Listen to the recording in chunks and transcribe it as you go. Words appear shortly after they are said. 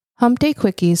Hump Day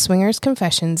Quickies Swingers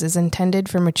Confessions is intended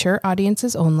for mature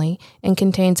audiences only and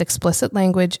contains explicit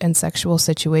language and sexual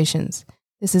situations.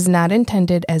 This is not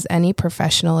intended as any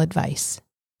professional advice.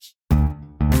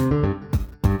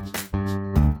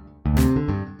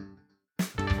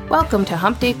 Welcome to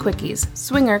Hump Day Quickies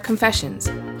Swinger Confessions.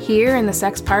 Here in the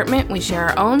Sexpartment, we share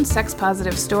our own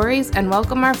sex-positive stories and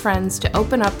welcome our friends to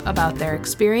open up about their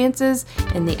experiences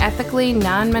in the ethically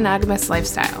non-monogamous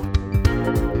lifestyle.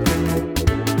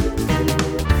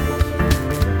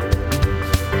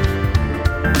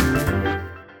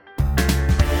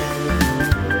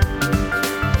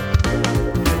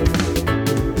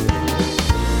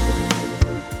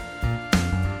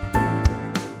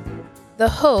 The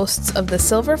hosts of the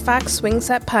Silver Fox Swing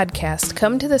Set podcast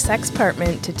come to the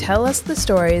Sexpartment to tell us the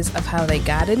stories of how they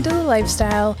got into the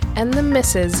lifestyle and the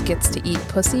missus gets to eat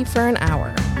pussy for an hour.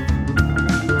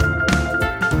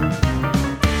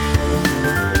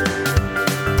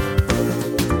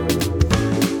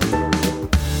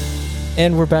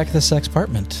 And we're back at the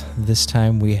Sexpartment. This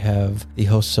time we have the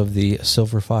hosts of the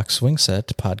Silver Fox Swing Set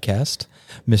podcast,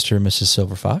 Mr. and Mrs.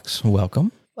 Silver Fox.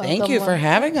 Welcome. Thank you for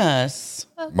having us.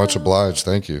 Much obliged.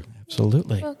 Thank you.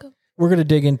 Absolutely. Welcome. We're going to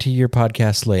dig into your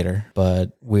podcast later,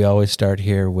 but we always start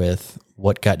here with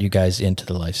what got you guys into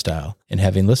the lifestyle. And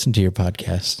having listened to your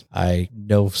podcast, I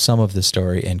know some of the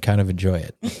story and kind of enjoy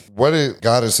it. What it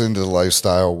got us into the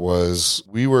lifestyle was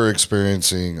we were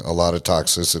experiencing a lot of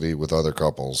toxicity with other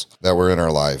couples that were in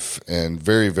our life and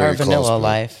very Our vanilla close.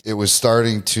 life. It was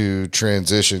starting to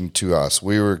transition to us.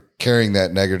 We were carrying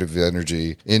that negative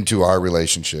energy into our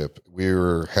relationship. We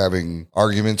were having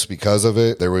arguments because of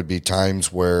it. There would be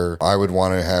times where I would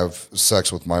want to have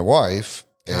sex with my wife.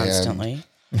 Constantly.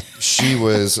 She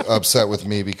was upset with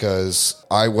me because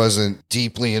I wasn't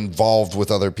deeply involved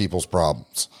with other people's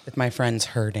problems. With my friends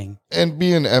hurting. And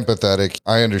being empathetic,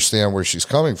 I understand where she's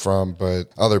coming from,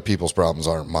 but other people's problems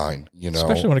aren't mine, you know.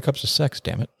 Especially when it comes to sex,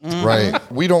 damn it. Right.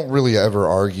 We don't really ever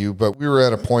argue, but we were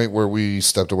at a point where we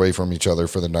stepped away from each other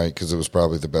for the night because it was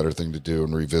probably the better thing to do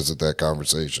and revisit that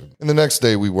conversation. And the next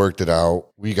day we worked it out.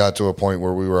 We got to a point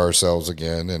where we were ourselves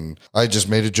again, and I just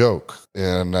made a joke.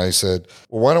 And I said,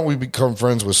 well, why don't we become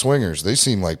friends with swingers? They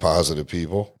seem like positive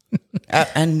people.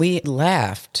 And we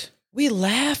laughed. We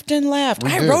laughed and laughed.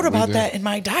 I wrote about that in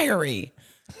my diary.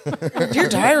 Dear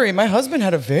diary, my husband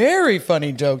had a very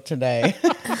funny joke today.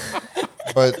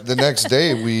 But the next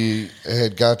day we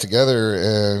had got together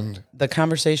and the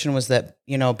conversation was that,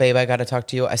 you know, babe, I got to talk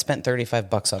to you. I spent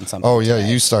 $35 on something. oh yeah,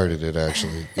 today. you started it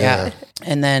actually. Yeah.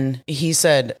 And then he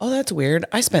said, oh, that's weird.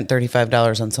 I spent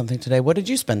 $35 on something today. What did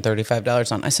you spend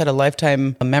 $35 on? I said a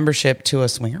lifetime membership to a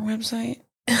swinger website.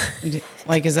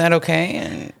 Like, is that okay?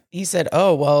 And he said,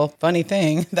 oh, well, funny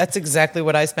thing. That's exactly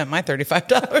what I spent my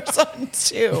 $35 on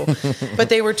too. But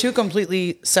they were two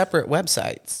completely separate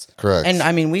websites. Correct. And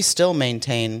I mean, we still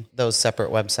maintain those separate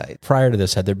websites. Prior to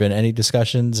this, had there been any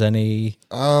discussions,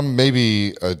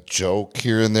 Maybe a joke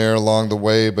here and there along the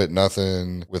way, but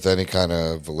nothing with any kind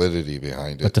of validity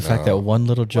behind it. But the fact that one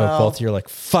little joke, Well, both of you are like,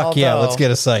 fuck yeah, let's get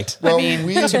a site. Well, I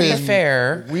mean, to be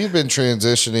fair. we've been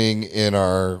transitioning in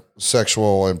our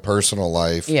sexual and personal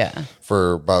life Yeah.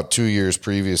 for about 2 years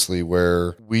previously,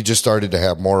 where we just started to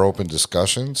have more open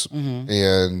discussions.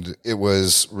 And it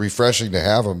was refreshing to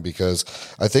have them because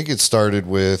I think it started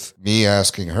with me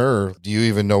asking her, do you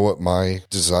even know what my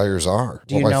desires are?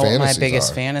 Do you know what my fantasies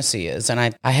biggest are? fantasy is? And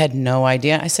I had no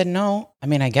idea. I said, no, I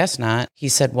mean, I guess not. He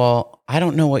said, well, I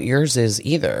don't know what yours is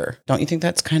either. Don't you think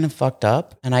that's kind of fucked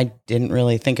up? And I didn't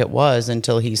really think it was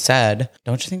until he said,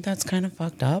 don't you think that's kind of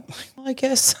fucked up? Like, well, I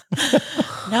guess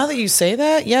now that you say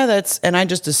that, yeah, that's, and I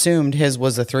just assumed his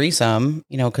was a threesome,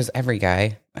 you know, because every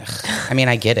guy, I mean,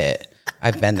 I get it.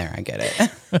 I've been there. I get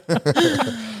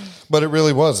it. But it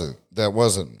really wasn't. That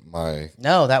wasn't my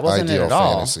No, that wasn't it ideal at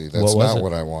all. fantasy. That's What was not it?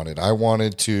 what I wanted. I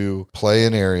wanted to play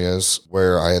in areas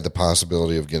where I had the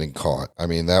possibility of getting caught. I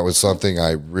mean, that was something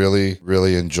I really,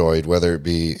 really enjoyed, whether it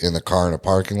be in the car in a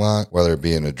parking lot, whether it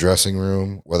be in a dressing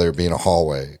room, whether it be in a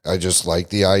hallway. I just like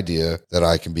the idea that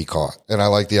I can be caught. And I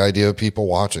like the idea of people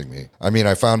watching me. I mean,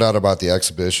 I found out about the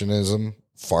exhibitionism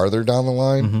farther down the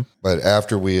line, but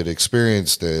after we had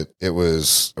experienced it, it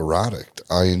was erotic.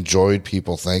 I enjoyed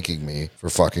people thanking me for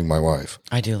fucking my wife.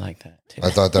 I do like that. I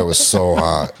thought that was so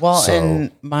hot. Well, so,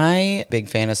 and my big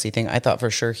fantasy thing, I thought for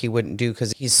sure he wouldn't do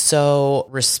because he's so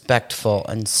respectful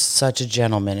and such a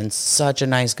gentleman and such a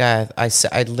nice guy.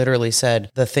 I literally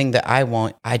said, the thing that I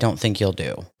want, I don't think you'll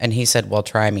do. And he said, well,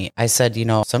 try me. I said,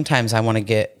 sometimes I want to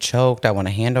get choked. I want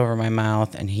a hand over my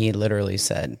mouth. And he literally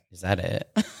said, is that it?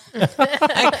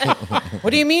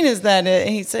 What do you mean, is that it?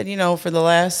 He said, for the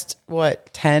last,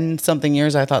 10 something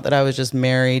years, I thought that I was just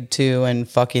married to and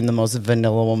fucking the most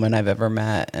vanilla woman I've ever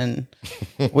met. And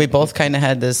we both kind of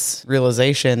had this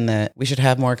realization that we should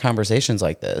have more conversations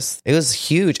like this. It was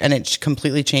huge. And it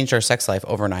completely changed our sex life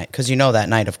overnight. Because that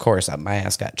night, of course, my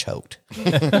ass got choked.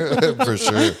 For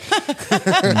sure.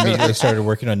 Immediately started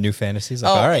working on new fantasies.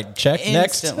 All right, check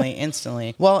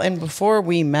instantly. Well, and before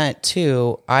we met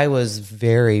too, I was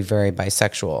very, very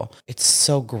bisexual. It's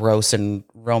so gross and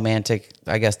romantic,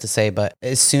 I guess to say, but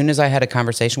as soon as I had a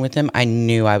conversation with him, I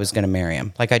knew I was going to marry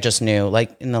him. Like I just knew,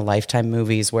 like in the Lifetime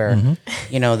movies where,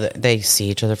 they see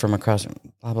each other from across,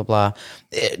 blah, blah, blah.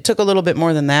 It took a little bit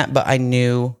more than that, but I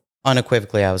knew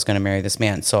unequivocally I was going to marry this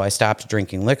man. So I stopped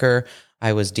drinking liquor.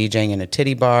 I was DJing in a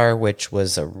titty bar, which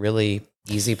was a really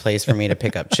easy place for me to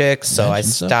pick up chicks. So I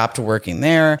stopped working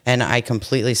there and I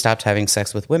completely stopped having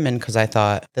sex with women because I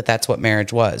thought that that's what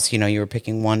marriage was. You were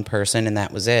picking one person and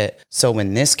that was it. So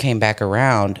when this came back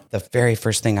around, the very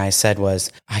first thing I said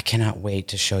was, I cannot wait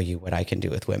to show you what I can do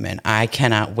with women. I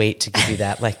cannot wait to give you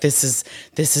that. Like, this is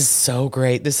so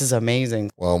great. This is amazing.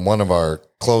 Well, one of our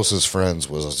closest friends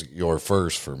was your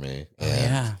first for me.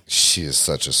 Yeah. She is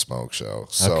such a smoke show.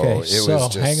 So Okay, it was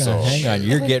just hang on.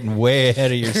 You're getting way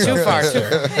ahead of yourself. Too far.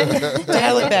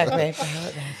 Dial it back, babe. Dial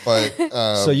it back.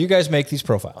 But So you guys make these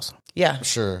profiles. Yeah.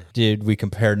 sure. Did we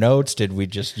compare notes? Did we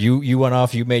just you went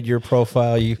off, you made your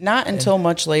profile, Not until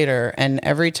much later. And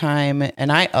every time,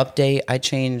 and I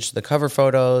change the cover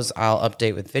photos. I'll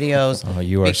update with videos. Oh,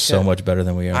 you are so much better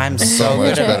than we are. I'm So so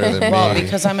much good at better than Well, me.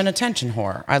 because I'm an attention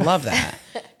whore. I love that.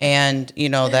 And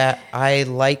that I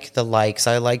like the likes.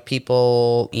 I like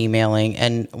people emailing.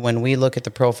 And when we look at the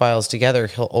profiles together,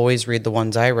 he'll always read the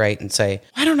ones I write and say,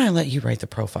 why don't I let you write the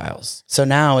profiles? So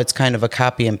now it's kind of a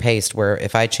copy and paste where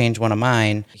if I change one of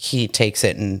mine, he takes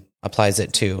it and applies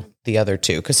it to the other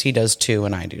two because he does two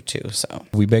and I do two. So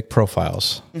we make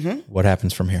profiles. What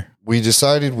happens from here? We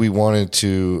decided we wanted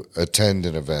to attend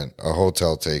an event, a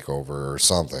hotel takeover or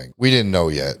something. We didn't know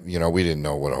yet. We didn't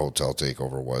know what a hotel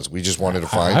takeover was. We just wanted to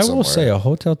find I somewhere. will say a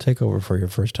hotel takeover for your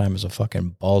first time is a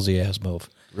fucking ballsy ass move.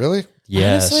 Really?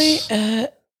 Yes. honestly,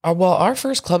 well, our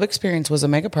first club experience was a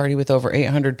mega party with over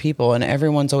 800 people, and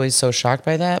everyone's always so shocked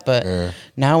by that. But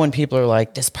now when people are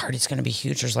like, this party's going to be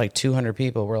huge, there's like 200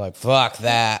 people, we're like, fuck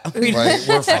that. We're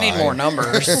I fine. need more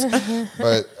numbers.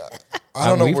 But I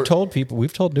don't know. We've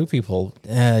told new people,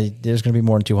 there's going to be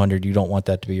more than 200. You don't want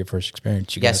that to be your first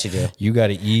experience. Yes, you do. You got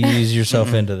to ease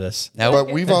yourself into this. Nope.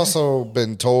 But we've also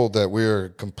been told that we're a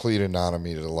complete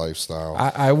anomaly to the lifestyle.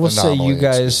 I will say Anomaly,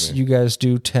 excuse me. you guys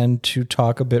do tend to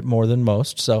talk a bit more than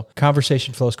most. So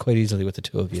conversation flows quite easily with the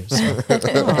two of you. So.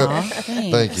 Aw,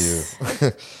 Thank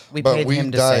you. We But paid we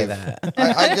him to say dive- that.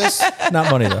 I guess Not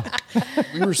money though.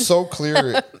 we were so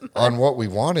clear on what we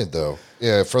wanted, though.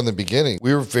 Yeah, from the beginning,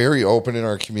 we were very open in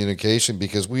our communication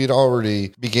because we had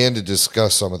already began to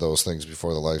discuss some of those things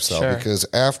before the lifestyle. Sure. Because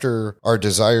after our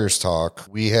desires talk,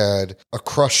 we had a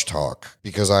crush talk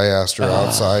because I asked her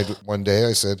outside one day.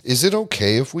 I said, "Is it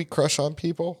okay if we crush on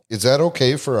people? Is that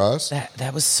okay for us?"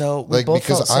 That was so, we Like, both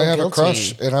because felt so I have guilty. a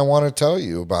crush and I want to tell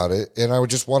you about it, and I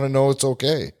would just want to know it's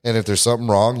okay. And if there's something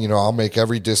wrong, I'll make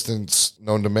every distance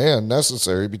known to man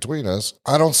necessary between us.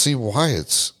 I don't see why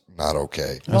it's not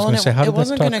okay. I was going to say, how it did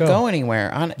wasn't that going talk to go? go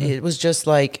anywhere. It was just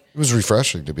like, It was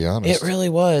refreshing, to be honest. it really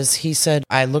was. He said,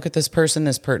 I look at this person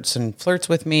flirts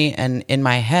with me, and in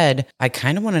my head, I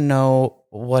kind of want to know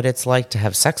what it's like to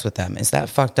have sex with them. Is that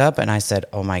fucked up? And I said,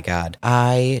 oh my God,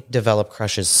 I develop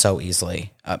crushes so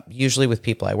easily. Usually with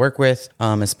people I work with,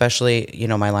 especially,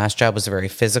 my last job was very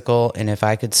physical. And if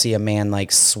I could see a man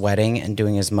like sweating and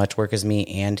doing as much work as me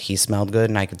and he smelled good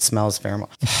and I could smell his pheromone,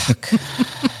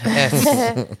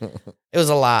 it was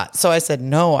a lot. So I said,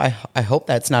 no, I hope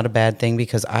that's not a bad thing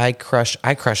because I crush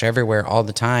everywhere all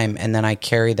the time. And then I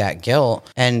carry that guilt.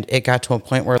 And it got to a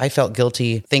point where I felt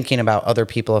guilty thinking about other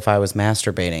people if I was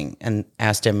masturbating, and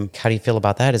asked him, how do you feel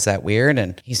about that? Is that weird?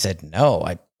 And he said, no,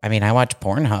 I mean, I watch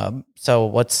Pornhub. So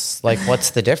what's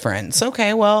the difference?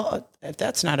 Okay, well, if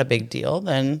that's not a big deal,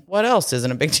 then what else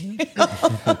isn't a big deal?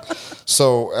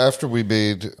 So after we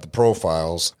made the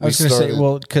profiles, I was going to say,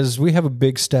 well, because we have a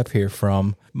big step here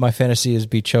from my fantasy is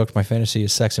be choked, my fantasy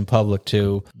is sex in public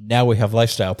to now we have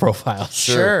lifestyle profiles.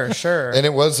 Sure. And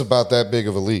it was about that big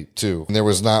of a leap too. And there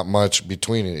was not much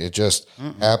between it. It just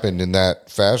happened in that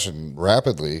fashion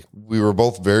rapidly. We were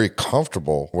both very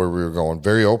comfortable where we were going,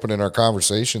 very open in our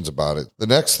conversations about it. The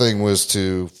next thing was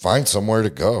to find somewhere to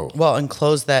go. Well, and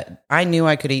close that. I knew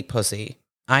I could eat pussy.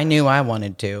 I knew I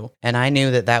wanted to, and I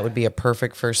knew that that would be a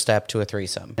perfect first step to a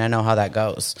threesome. I know how that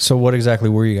goes. So what exactly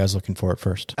were you guys looking for at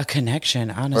first? A connection,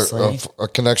 honestly. A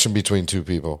connection between two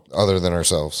people other than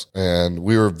ourselves. And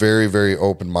we were very, very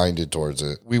open-minded towards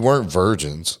it. We weren't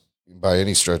virgins by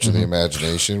any stretch of the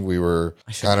imagination. We were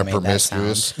kind of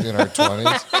promiscuous in our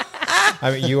 20s.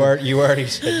 I mean, you already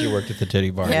said you worked at the titty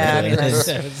bar. Yeah, I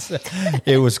mean,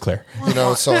 it was clear. You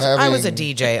know, so having I was a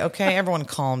DJ. Okay, everyone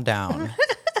calm down.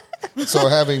 So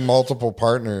having multiple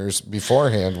partners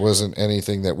beforehand wasn't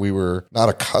anything that we were not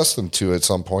accustomed to at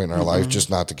some point in our life, just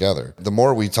not together. The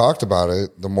more we talked about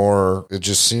it, the more it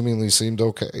just seemingly seemed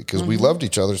okay because we loved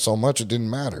each other so much it didn't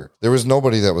matter. There was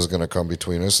nobody that was going to come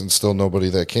between us and still nobody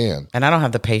that can. And I don't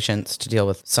have the patience to deal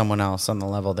with someone else on the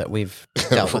level that we've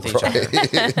dealt with each other.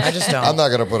 I just don't. I'm not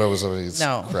going to put up with somebody's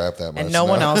crap that much. And no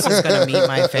one else is going to meet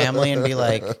my family and be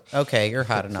like, okay, you're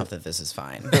hot enough that this is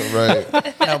fine. Right.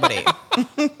 Nobody.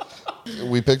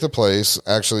 We picked a place.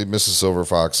 Actually, Mrs. Silver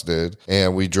Fox did.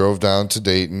 And we drove down to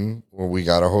Dayton where we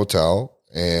got a hotel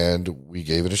and we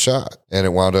gave it a shot. And it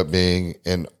wound up being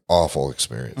an awful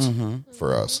experience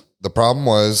for us. The problem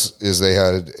is they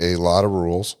had a lot of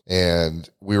rules and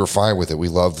we were fine with it. We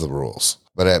loved the rules.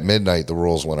 But at midnight, the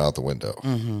rules went out the window.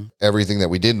 Everything that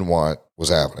we didn't want was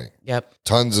happening. Yep.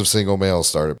 Tons of single males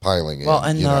started piling in. Well,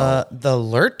 and the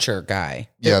lurcher guy.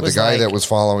 Yeah, the guy that was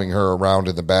following her around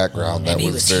in the background. That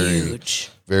was very huge.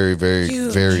 Very, very,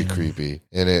 very creepy.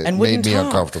 And it made me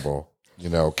uncomfortable. You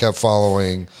know, kept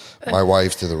following my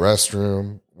wife to the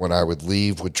restroom. When I would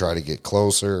leave, would try to get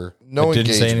closer. No But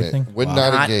didn't say engagement. anything? Would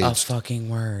not Not engage. a fucking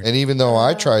word. And even though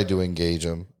I tried to engage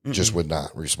him, just would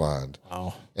not respond.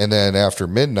 Wow. And then after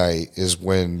midnight is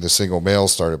when the single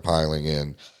males started piling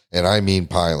in. And I mean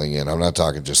piling in. I'm not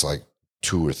talking just like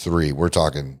 2 or 3. We're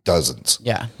talking dozens.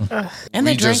 Yeah. And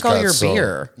they drank all your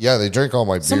beer. Yeah, they drank all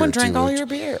my beer. Someone drank too, all which- your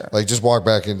beer. Like just walked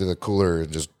back into the cooler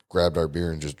and just grabbed our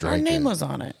beer and just Our drank name it. was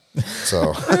on it.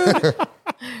 So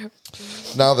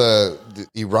now the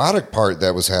erotic part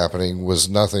that was happening was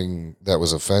nothing that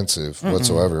was offensive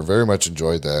whatsoever. Very much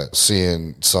enjoyed that.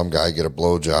 Seeing some guy get a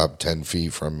blowjob 10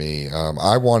 feet from me.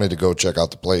 I wanted to go check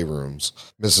out the playrooms.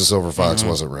 Mrs. Silver Fox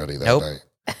wasn't ready that Nope. night.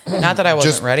 Not that I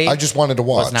wasn't ready. I just wanted to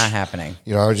watch. was not happening.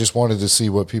 You know, I just wanted to see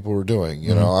what people were doing.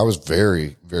 You know, I was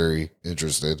very, very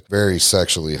interested, very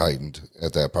sexually heightened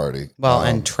at that party. Well,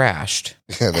 and trashed.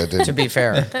 Yeah, that did. To be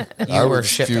fair, you I were was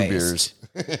shit few faced.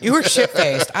 beers. You were shit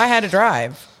faced. I had to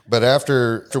drive. But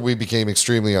after we became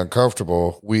extremely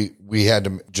uncomfortable, we had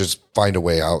to just find a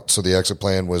way out. So the exit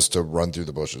plan was to run through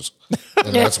the bushes.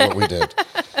 And that's what we did.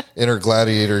 In her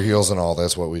gladiator heels and all,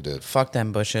 that's what we did. Fuck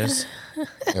them bushes.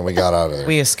 And we got out of there.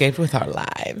 We escaped with our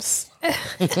lives.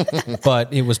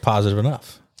 But it was positive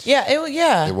enough. Yeah,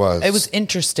 It was. It was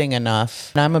interesting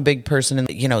enough. And I'm a big person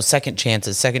in, second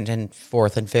chances, second and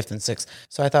fourth and fifth and sixth.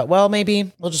 So I thought, well,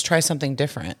 maybe we'll just try something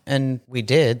different. And we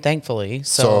did, thankfully.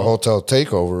 So Hotel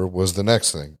Takeover was the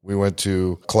next thing. We went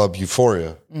to Club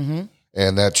Euphoria, and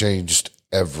that changed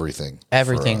everything.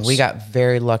 everything. for us. We got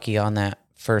very lucky on that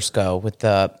first go with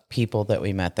the people that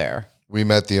we met there. We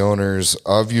met the owners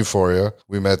of Euphoria.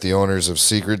 We met the owners of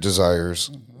Secret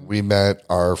Desires. We met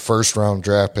our first round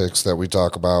draft picks that we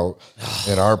talk about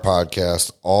in our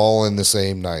podcast all in the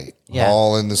same night, Yeah.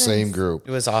 all in the same group.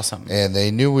 It was awesome. And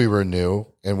they knew we were new,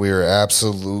 and we were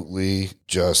absolutely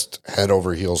just head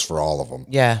over heels for all of them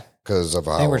Yeah. because of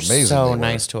how They were amazing so they were.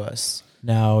 nice to us.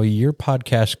 Now, your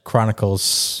podcast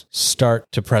chronicles start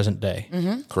to present day.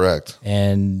 Correct.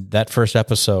 And that first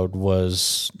episode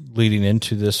was leading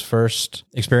into this first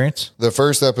experience. The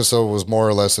first episode was more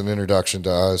or less an introduction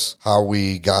to us, how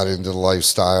we got into the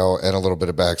lifestyle, and a little bit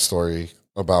of backstory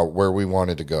about where we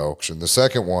wanted to go. And the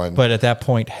second one, But at that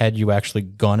point, had you actually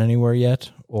gone anywhere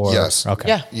yet? Or Yes. Okay.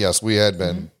 Yeah. yes, we had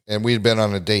been, and we had been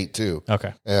on a date too.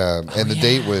 Okay. And the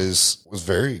date was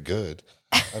very good.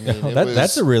 I mean, it was,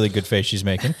 That's a really good face she's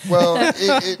making. well.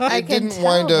 It can didn't tell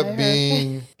wind by up her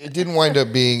being. It didn't wind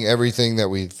up being everything that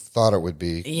we thought it would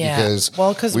be. Yeah.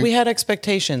 Because we had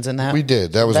expectations and that we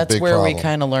did. That was a that's big where problem. we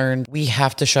kind of learned we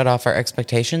have to shut off our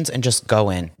expectations and just go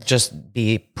in, just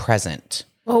be present.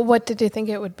 Well, what did you think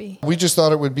it would be? We just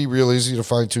thought it would be real easy to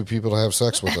find two people to have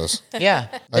sex with us. Yeah.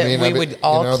 we would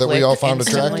all that we all found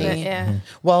instantly. attractive. Yeah.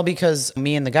 Well, because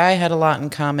me and the guy had a lot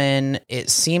in common. It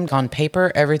seemed on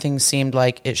paper, everything seemed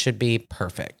like it should be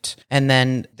perfect. And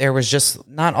then there was just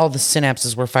not all the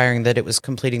synapses were firing that it was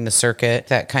completing the circuit.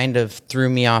 That kind of threw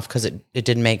me off because it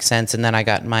didn't make sense. And then I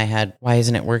got in my head, why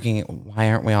isn't it working? Why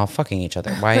aren't we all fucking each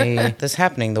other? Why this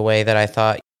happening the way that I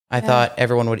thought? I thought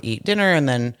everyone would eat dinner, and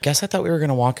then I thought we were going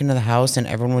to walk into the house and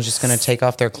everyone was just going to take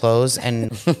off their clothes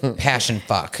and passion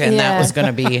fuck. And that was going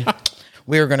to be,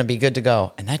 we were going to be good to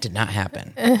go. And that did not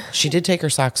happen. She did take her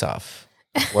socks off.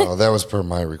 Well, that was per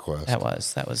my request.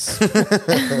 That was.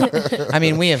 I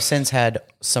mean, we have since had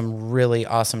some really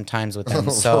awesome times with them.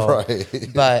 So, Right.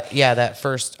 But yeah, that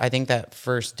first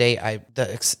date,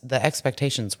 the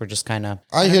expectations were just kind of.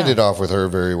 I hit it off with her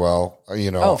very well.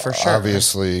 Oh, for sure.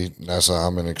 Obviously, Nessa,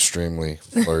 I'm an extremely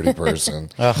flirty person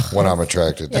when I'm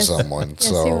attracted to someone. Yes,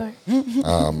 So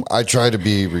you I try to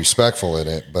be respectful in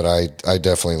it, but I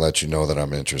definitely let you know that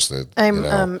I'm interested.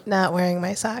 I'm not wearing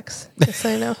my socks, just so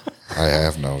you know. I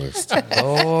have noticed.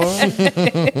 Don't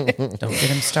get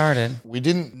him started. We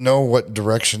didn't know what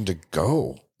direction to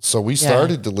go. So we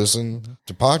started to listen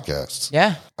to podcasts.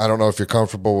 Yeah. I don't know if you're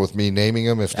comfortable with me naming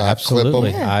them. If not,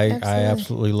 Absolutely. clip them. I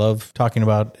absolutely love talking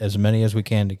about as many as we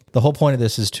can. The whole point of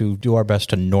this is to do our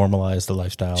best to normalize the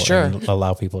lifestyle Sure. and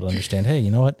allow people to understand, hey, you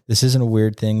know what? This isn't a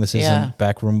weird thing. This Yeah. isn't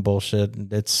backroom bullshit.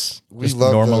 It's We just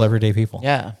love normal the- everyday people.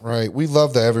 Yeah. Right. We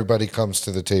love that everybody comes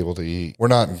to the table to eat. We're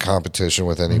not in competition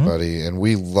with anybody, and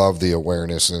we love the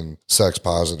awareness and sex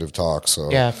positive talk.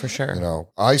 So, Yeah, for sure.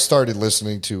 I started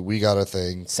listening to We Got a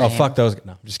Thing. Oh, fuck those.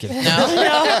 No, I'm just kidding.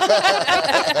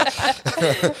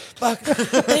 Fuck,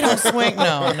 they don't swing.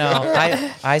 No.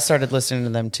 I started listening to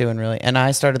them too, and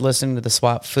I started listening to the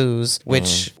Swap Foos,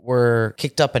 which were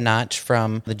kicked up a notch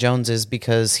from the Joneses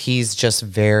because he's just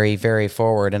very, very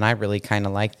forward, and I really kind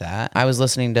of like that. I was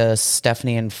listening to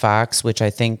Stephanie and Fox, which I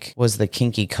think was the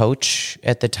Kinky Coach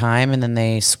at the time, and then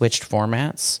they switched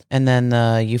formats, and then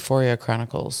the Euphoria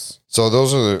Chronicles. So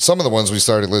those are some of the ones we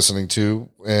started listening to.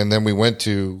 And then we went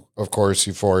to, of course,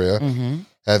 Euphoria.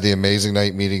 Had the amazing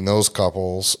night meeting those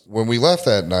couples. When we left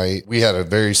that night, we had a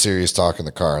very serious talk in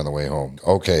the car on the way home.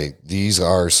 Okay, these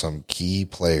are some key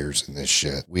players in this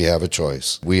shit. We have a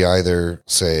choice. We either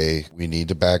say we need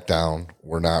to back down,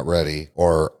 we're not ready,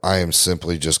 or I am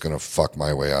simply just going to fuck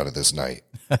my way out of this night.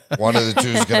 One of the two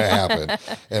is going to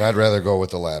happen. And I'd rather go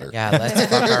with the latter. Yeah, let's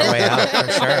fuck our way out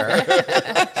for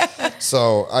sure.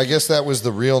 So I guess that was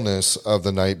the realness of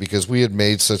the night because we had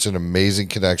made such an amazing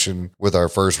connection with our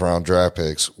first round draft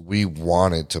picks. We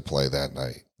wanted to play that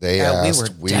night. They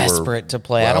asked. We were desperate to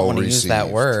play. I don't want to use that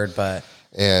word, but.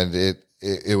 And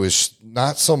it was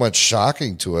not so much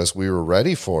shocking to us. We were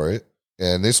ready for it.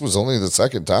 And this was only the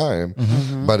second time,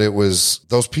 but it was,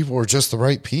 those people were just the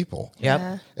right people. Yep.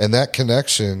 Yeah. And that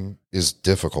connection is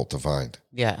difficult to find.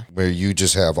 Yeah. Where you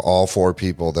just have all four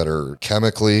people that are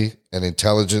chemically and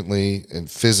intelligently and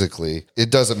physically. It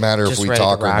doesn't matter Just if we ready to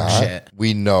talk or rock not. shit.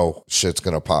 We know shit's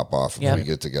going to pop off when Yep. we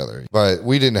get together. But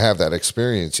we didn't have that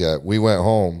experience yet. We went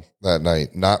home that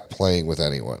night not playing with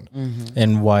anyone.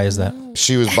 And why is that?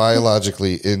 She was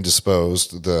biologically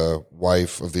indisposed, the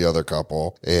wife of the other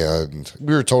couple, and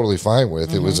we were totally fine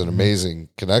with. It was an amazing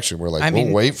connection. We're like,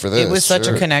 we'll wait for this. It was such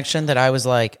sure. a connection that I was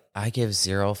like, I give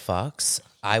 0 fucks.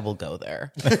 I will go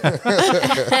there.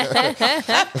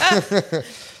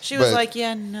 She was But- like,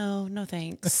 yeah, no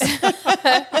thanks.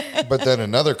 But then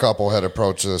another couple had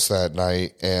approached us that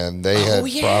night and they had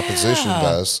propositioned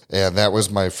us. And that was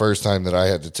my first time that I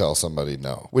had to tell somebody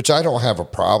no, which I don't have a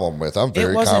problem with. I'm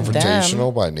very wasn't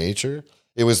confrontational by nature.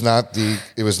 It was not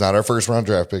our first round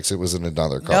draft picks. It was in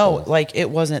another couple. No, like it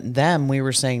wasn't them we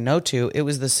were saying no to. It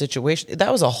was the situation.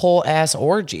 That was a whole ass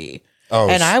orgy. Oh,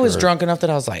 and I was sure. drunk enough that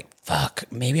I was like, fuck,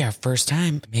 maybe our first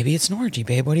time, maybe it's an orgy,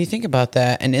 babe. What do you think about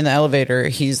that? And in the elevator,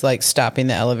 he's like stopping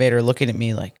the elevator, looking at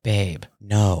me like, babe,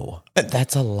 no,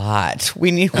 that's a lot.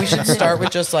 We should start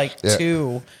with just like Yeah.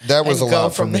 2. That was a and go lot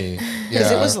for from me.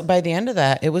 Because Yeah. it was by the end of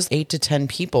that, it was 8 to 10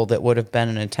 people that would have been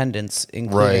in attendance,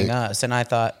 including Right. us. And I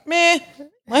thought, meh.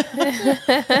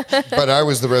 But I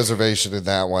was the reservation in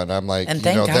that one. I'm like, And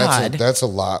thank God. that's a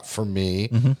lot for me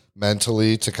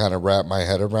mentally to kind of wrap my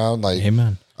head around. Like,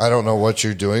 Amen. I don't know what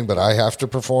you're doing, but I have to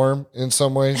perform in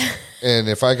some way. And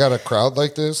if I got a crowd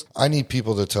like this, I need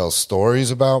people to tell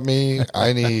stories about me.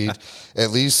 I need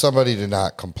at least somebody to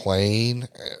not complain.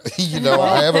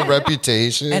 I have a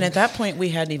reputation. And at that point, we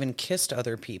hadn't even kissed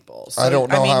other people. So, I don't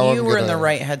know how I'm you were in the gonna-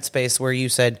 right headspace where you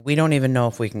said, we don't even know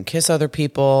if we can kiss other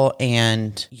people.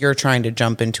 And you're trying to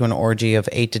jump into an orgy of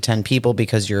 8 to 10 people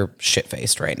because you're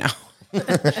shit-faced right now.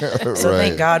 So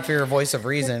thank God for your voice of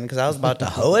reason, because I was about to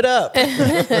hoe it up.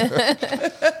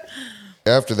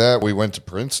 After that, we went to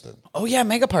Princeton. Oh yeah,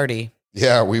 mega party.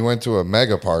 Yeah, we went to a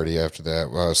mega party after that.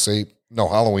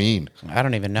 Halloween. I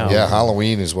don't even know. Yeah,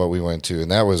 Halloween is what we went to.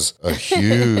 And that was a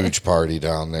huge party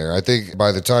down there. I think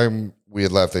by the time we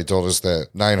had left, they told us that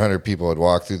 900 people had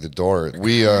walked through the door.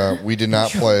 We did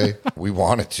not play. We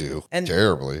wanted to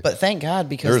terribly. But thank God,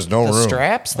 because There's no the room.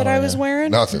 straps that I was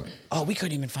wearing. Nothing. Oh, we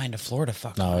couldn't even find a floor to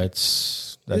fuck. No,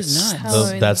 was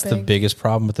nuts. that's the biggest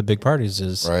problem with the big parties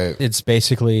is Right. it's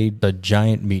basically the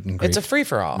giant meet and greet. It's a free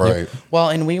for all. Right. Well,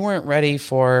 and we weren't ready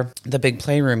for the big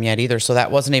playroom yet either, so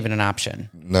that wasn't even an option.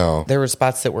 No. There were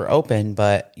spots that were open,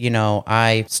 but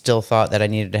I still thought that I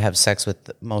needed to have sex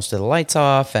with most of the lights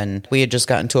off, and we had just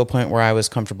gotten to a point where I was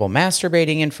comfortable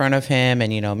masturbating in front of him,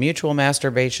 and mutual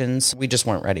masturbations. We just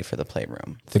weren't ready for the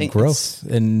playroom. the growth.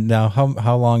 And now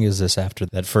how long is this after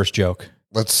that first joke?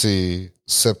 Let's see.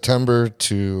 September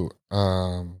to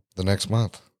the next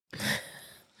month.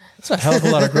 That's a hell of a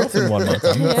lot of growth in 1 month.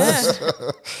 I'm impressed.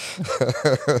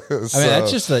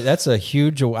 That's a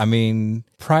huge.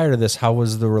 Prior to this, how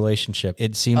was the relationship?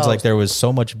 It seems like there was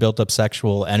so much built up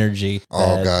sexual energy.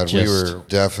 Oh God, we were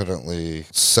definitely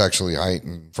sexually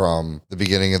heightened from the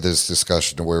beginning of this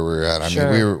discussion to where we were at. I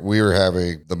mean, we were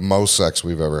having the most sex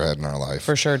we've ever had in our life.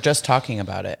 For sure, just talking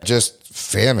about it. Just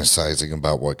fantasizing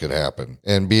about what could happen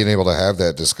and being able to have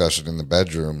that discussion in the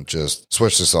bedroom just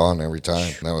switched us on every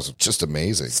time. That was just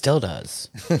amazing. Still does.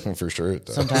 For sure it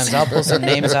does. Sometimes I'll pull some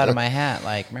names out of my hat,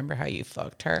 like, remember how you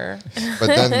fucked her? But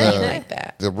then Like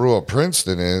that. the rule of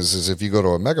Princeton is if you go to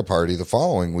a mega party the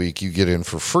following week, you get in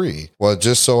for free. Well, it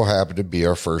just so happened to be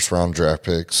our first round draft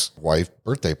pick's wife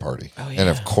birthday party. Oh, yeah. And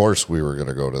of course we were going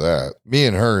to go to that. Me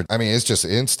and her, it's just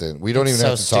instant. We don't even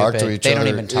have to talk to each other. They don't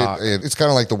even talk. It's kind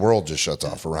of like the world just shuts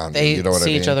off around you. You know what I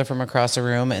mean? They see each other from across the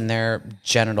room and their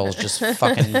genitals just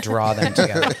fucking draw them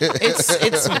together.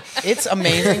 It's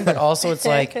amazing, but also it's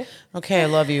like, okay, I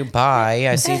love you. Bye.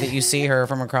 I see that you see her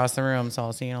from across the room, so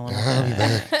I'll see you in a little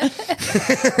bit.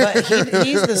 But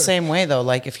he's the same way though.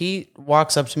 Like if he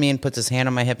walks up to me and puts his hand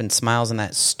on my hip and smiles in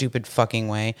that stupid fucking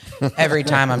way, every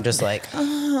time I'm just like,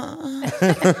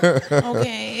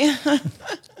 okay.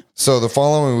 So the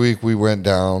following week, we went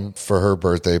down for her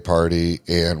birthday party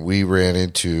and we ran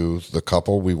into the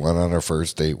couple we went on our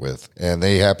first date with. And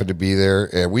they happened to be there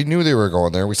and we knew they were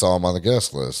going there. We saw them on the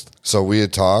guest list. So we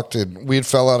had talked and we had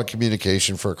fell out of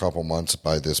communication for a couple months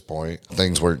by this point.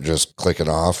 Things weren't just clicking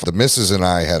off. The missus and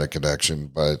I had a connection,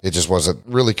 but it just wasn't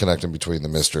really connecting between the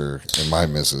mister and my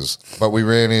missus. But we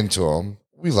ran into them.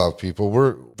 We love people.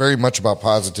 We're very much about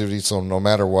positivity. So no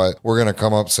matter what, we're going to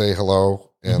come up, say hello.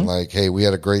 And like, hey, we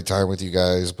had a great time with you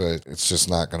guys, but it's just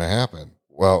not going to happen.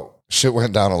 Well, shit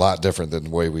went down a lot different than the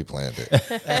way we planned it.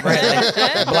 Right,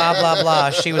 like, blah, blah, blah.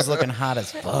 She was looking hot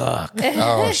as fuck.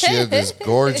 Oh, she had this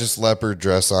gorgeous leopard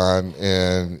dress on.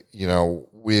 And,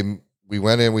 we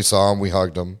went in, we saw him, we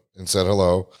hugged him and said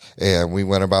hello. And we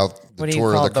went about the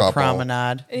tour of the couple.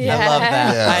 Promenade. Yeah. I love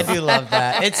that. Yeah. I do love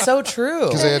that. It's so true.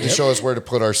 Because they had to show us where to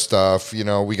put our stuff. We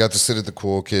got to sit at the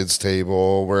cool kids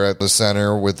table. We're at the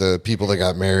center with the people that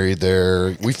got married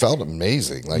there. We felt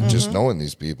amazing, just knowing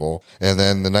these people. And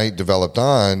then the night developed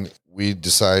on. We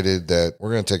decided that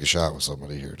we're going to take a shot with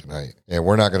somebody here tonight. And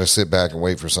we're not going to sit back and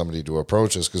wait for somebody to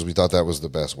approach us because we thought that was the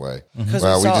best way. Because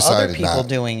we saw other people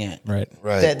doing it. Right.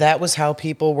 That was how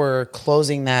people were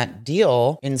closing that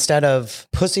deal. Instead of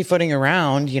pussyfooting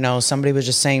around, somebody was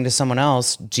just saying to someone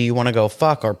else, do you want to go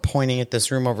fuck? Or pointing at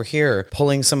this room over here,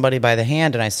 pulling somebody by the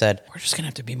hand. And I said, we're just going to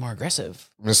have to be more aggressive.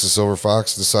 Mrs. Silver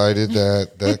Fox decided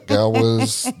that gal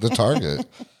was the target.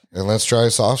 And let's try a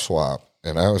soft swap.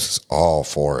 And I was all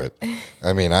for it.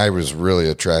 I was really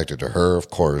attracted to her. Of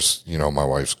course, my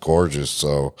wife's gorgeous.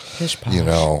 So,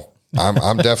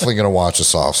 I'm definitely going to watch a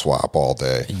soft swap all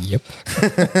day. Yep.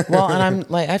 Well, and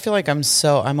I feel like I'm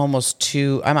honest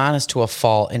to a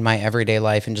fault in my everyday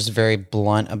life and just very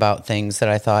blunt about things that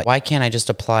I thought, why can't I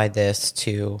just apply this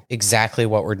to exactly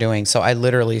what we're doing? So I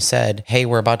literally said, hey,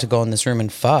 we're about to go in this room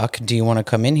and fuck. Do you want to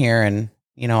come in here and,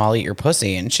 I'll eat your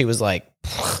pussy? And she was like,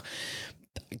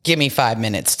 give me 5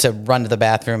 minutes to run to the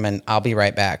bathroom and I'll be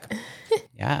right back.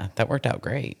 Yeah, that worked out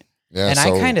great. Yeah, and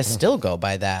I kind of still go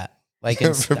by that. Like, I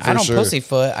don't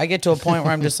pussyfoot. I get to a point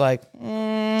where I'm just like,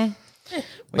 but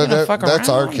that's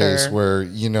our case where,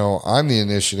 I'm the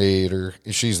initiator.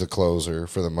 She's the closer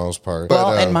for the most part.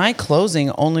 Well, and my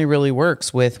closing only really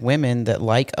works with women that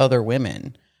like other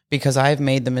women. because I've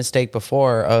made the mistake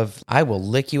before of I will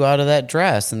lick you out of that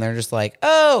dress, and they're just like,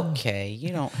 okay, you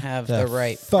don't have the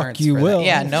right fuck parts you for will. that.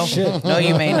 Yeah, no, no,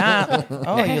 you may not.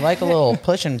 Oh, you like a little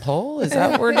push and pull? Is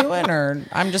that what we're doing, or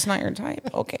I'm just not your type?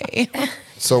 Okay.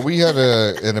 So we had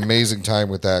an amazing time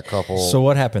with that couple. So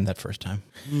what happened that first time?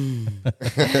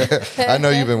 I know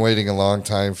you've been waiting a long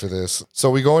time for this. So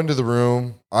we go into the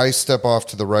room. I step off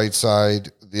to the right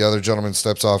side. The other gentleman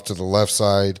steps off to the left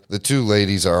side. The two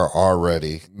ladies are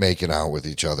already making out with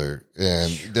each other.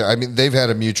 And I mean, they've had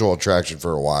a mutual attraction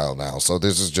for a while now. So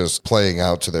this is just playing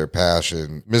out to their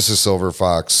passion. Mrs. Silver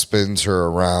Fox spins her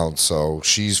around. So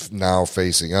she's now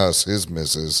facing us, his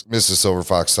missus. Mrs. Silver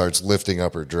Fox starts lifting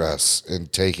up her dress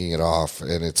and taking it off.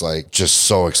 And it's like just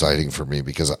so exciting for me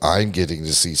because I'm getting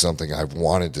to see something I've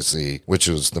wanted to see, which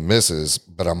was the missus,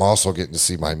 but I'm also getting to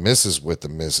see my missus with the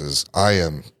missus. I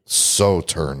am so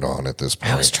turned on at this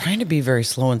point. I was trying to be very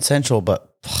slow and sensual,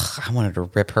 but I wanted to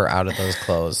rip her out of those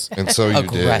clothes. And so you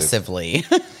aggressively.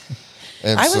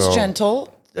 And I was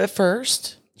gentle at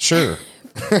first. Sure.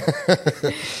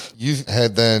 You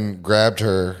had then grabbed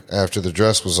her after the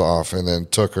dress was off and then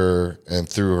took her and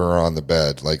threw her on the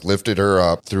bed, like lifted her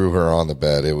up, threw her on the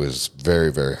bed. It was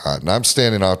very, very hot. And I'm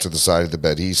standing off to the side of the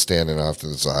bed. He's standing off to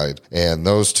the side. And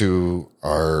those two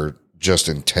are just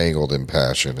entangled in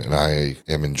passion. And I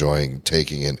am enjoying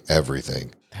taking in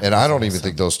everything. And I don't even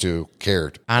think those two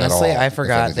cared. Honestly, at all I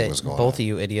forgot if that was going both on. of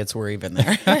you idiots were even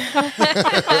there.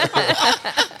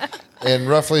 And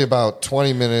roughly about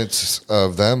 20 minutes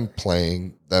of them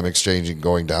playing, them exchanging,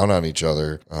 going down on each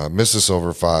other, Mrs.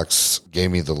 Silver Fox gave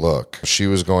me the look. She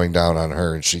was going down on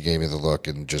her, and she gave me the look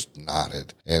and just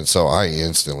nodded. And so I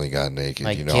instantly got naked.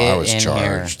 Like, I was get in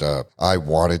charged up. I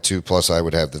wanted to. Plus, I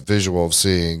would have the visual of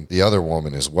seeing the other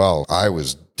woman as well. I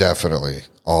was definitely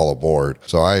all aboard.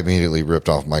 So I immediately ripped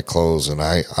off my clothes and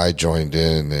I joined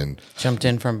in and Jumped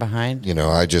in from behind.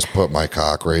 I just put my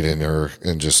cock right in her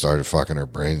and just started fucking her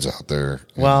brains out there.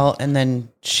 Well, and then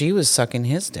she was sucking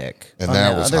his dick And on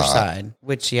that the was other hot. side,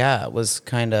 which was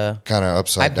kind of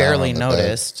Upside I down. barely on the bed.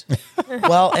 noticed.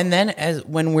 Well, and then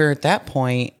when we're at that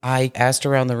point, I asked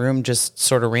around the room just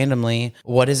sort of randomly,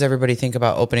 what does everybody think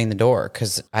about opening the door?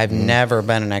 Because I've never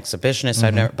been an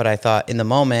exhibitionist. But I thought in the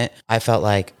moment, I felt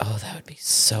like, oh, that would be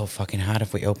so fucking hot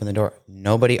if we open the door.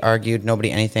 Nobody argued,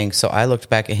 nobody anything. So I looked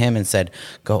back at him and said,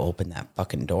 go open that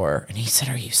fucking door. And he said,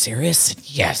 are you serious? I said,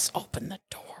 yes, open the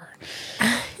door.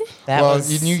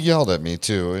 You yelled at me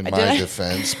too in my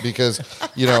defense because,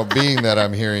 being that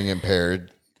I'm hearing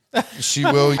impaired, she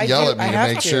will yell at me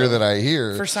to make sure that I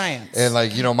hear. For science. And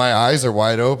my eyes are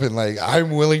wide open. Like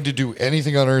I'm willing to do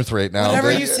anything on earth right now.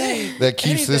 Whatever you say. That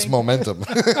keeps this momentum.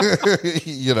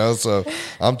 So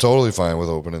I'm totally fine with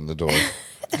opening the door.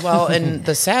 Well, and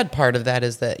the sad part of that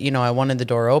is that, I wanted the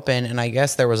door open and I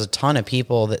guess there was a ton of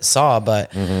people that saw,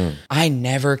 but I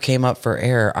never came up for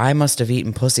air. I must have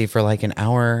eaten pussy for like an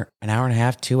hour and a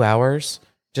half, 2 hours.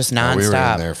 Just nonstop. We were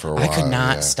in there for a while, I could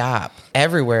not stop.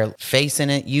 Everywhere, facing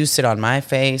it. You sit on my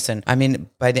face. And I mean,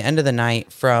 by the end of the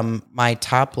night, from my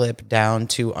top lip down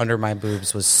to under my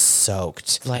boobs was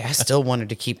soaked. Like, I still wanted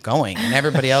to keep going. And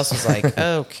everybody else was like,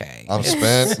 okay. I'm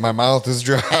spent. My mouth is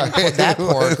dry. And that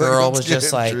poor girl was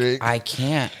just like, drink. I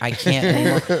can't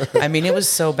anymore. I mean, it was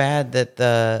so bad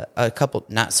that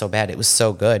not so bad, it was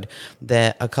so good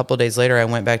that a couple days later I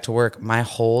went back to work. My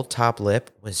whole top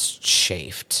lip was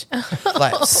chafed.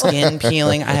 Like skin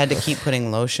peeling. I had to keep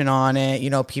putting lotion on it.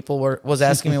 People was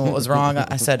asking me what was wrong.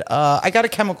 I said, I got a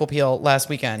chemical peel last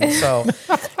weekend. So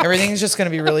everything's just going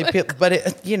to be really peeled. But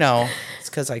it's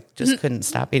because I just couldn't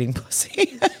stop eating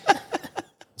pussy.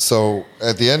 So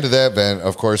at the end of that event,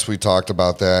 of course, we talked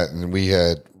about that and we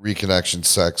had reconnection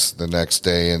sex the next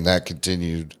day, and that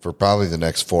continued for probably the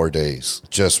next 4 days,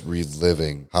 just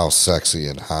reliving how sexy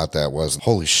and hot that was.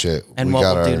 Holy shit. And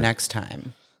what we'll do next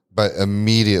time. But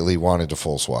immediately wanted to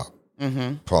full swap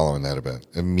following that event.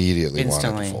 Immediately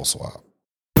Instantly. wanted to full swap.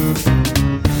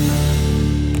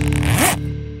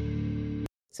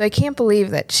 So I can't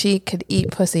believe that she could eat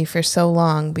pussy for so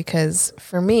long because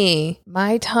for me,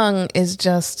 my tongue is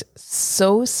just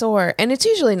so sore. And it's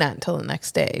usually not until the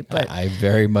next day. But I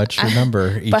very much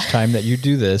remember each time that you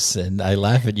do this and I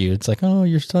laugh at you. It's like, oh,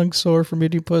 your tongue's sore from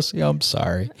eating pussy. I'm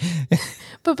sorry.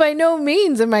 But by no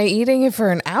means am I eating it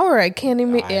for an hour. I can't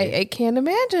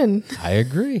imagine. I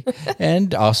agree.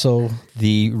 And also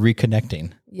the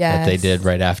reconnecting that they did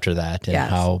right after that and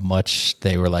how much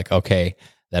they were like, okay,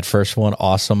 that first one,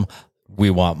 awesome. We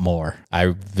want more. I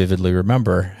vividly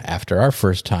remember after our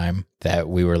first time that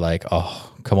we were like,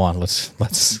 oh, come on, let's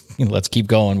keep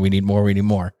going. We need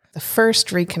more. The first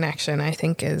reconnection, I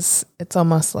think, it's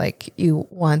almost like you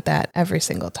want that every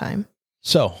single time.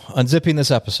 So, unzipping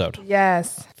this episode.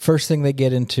 Yes. First thing they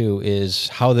get into is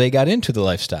how they got into the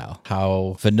lifestyle,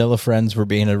 how vanilla friends were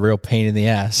being a real pain in the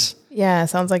ass. Yeah,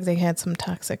 sounds like they had some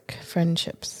toxic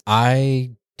friendships.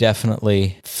 I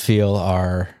definitely feel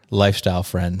our lifestyle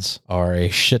friends are a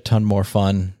shit ton more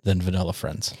fun than vanilla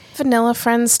friends. Vanilla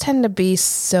friends tend to be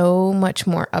so much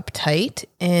more uptight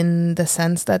in the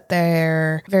sense that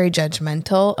they're very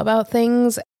judgmental about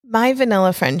things. My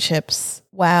vanilla friendships,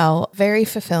 while very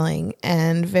fulfilling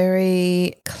and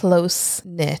very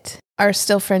close-knit, are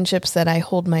still friendships that I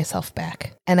hold myself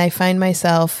back. And I find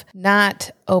myself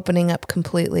not opening up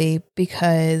completely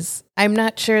because I'm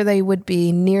not sure they would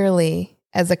be nearly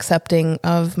as accepting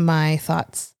of my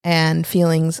thoughts and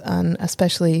feelings on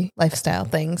especially lifestyle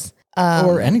things.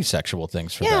 Or any sexual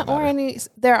things for that matter.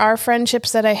 There are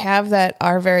friendships that I have that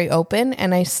are very open,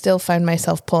 and I still find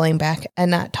myself pulling back and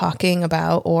not talking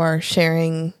about or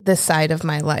sharing this side of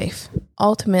my life.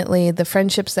 Ultimately, the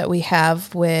friendships that we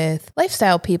have with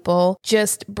lifestyle people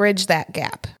just bridge that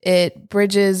gap. It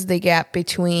bridges the gap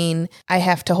between I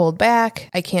have to hold back,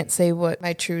 I can't say what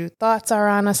my true thoughts are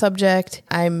on a subject,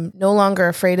 I'm no longer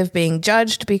afraid of being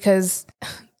judged because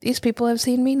these people have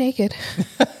seen me naked.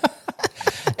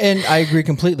 And I agree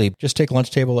completely. Just take lunch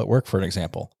table at work, for an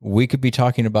example. We could be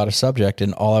talking about a subject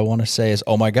and all I want to say is,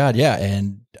 oh my God, yeah,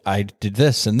 and I did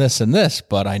this and this and this,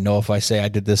 but I know if I say I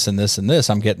did this and this and this,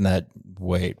 I'm getting that,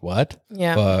 wait, what?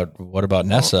 Yeah. But what about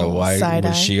Nessa? Why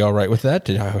was she all right with that?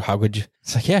 How could you?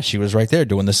 It's like, yeah, she was right there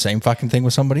doing the same fucking thing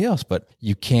with somebody else, but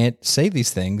you can't say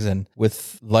these things. And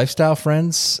with lifestyle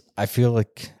friends, I feel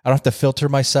like I don't have to filter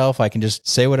myself. I can just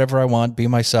say whatever I want, be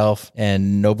myself,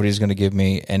 and nobody's going to give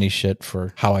me any shit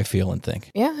for how I feel and think.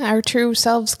 Yeah, our true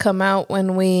selves come out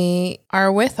when we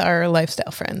are with our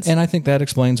lifestyle friends. And I think that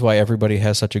explains why everybody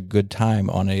has such a good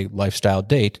time on a lifestyle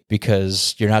date,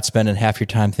 because you're not spending half your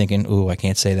time thinking, ooh, I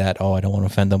can't say that. Oh, I don't want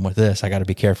to offend them with this. I got to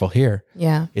be careful here.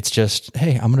 Yeah. It's just,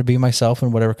 hey, I'm going to be myself,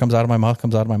 and whatever comes out of my mouth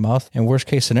comes out of my mouth. And worst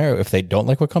case scenario, if they don't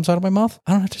like what comes out of my mouth,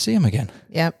 I don't have to see them again.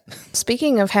 Yep.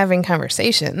 Speaking of having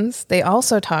conversations, they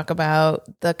also talk about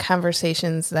the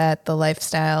conversations that the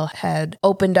lifestyle had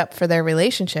opened up for their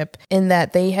relationship, in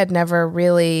that they had never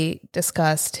really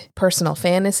discussed personal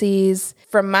fantasies.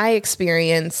 From my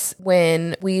experience,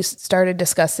 when we started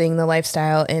discussing the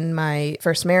lifestyle in my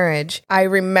first marriage, I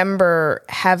remember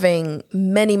having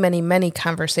many, many, many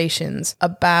conversations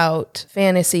about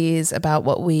fantasies, about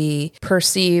what we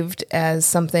perceived as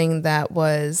something that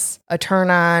was a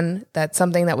turn on, that's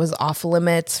something that was off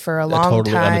limits for a long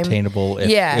totally time. Unattainable.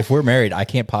 If we're married, I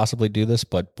can't possibly do this,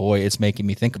 but boy, it's making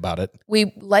me think about it.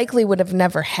 We likely would have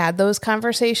never had those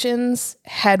conversations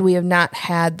had we have not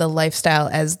had the lifestyle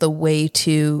as the way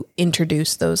to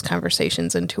introduce those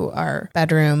conversations into our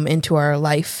bedroom, into our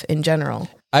life in general.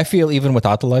 I feel even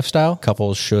without the lifestyle,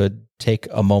 couples should take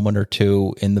a moment or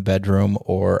two in the bedroom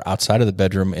or outside of the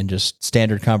bedroom in just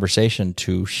standard conversation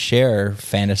to share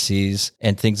fantasies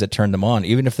and things that turn them on,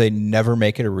 even if they never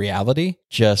make it a reality,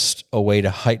 just a way to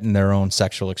heighten their own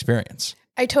sexual experience.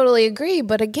 I totally agree.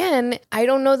 But again, I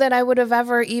don't know that I would have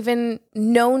ever even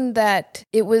known that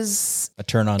it was a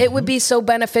turn on. It would be so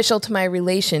beneficial to my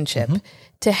relationship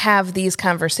to have these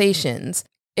conversations.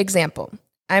 Example.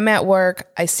 I'm at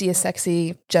work, I see a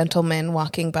sexy gentleman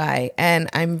walking by, and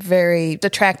I'm very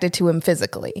attracted to him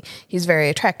physically. He's very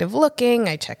attractive looking.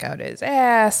 I check out his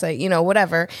ass,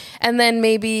 whatever. And then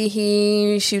maybe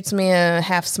he shoots me a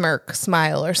half smirk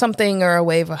smile or something, or a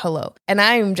wave of hello. And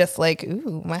I'm just like,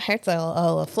 ooh, my heart's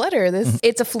all aflutter.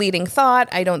 It's a fleeting thought.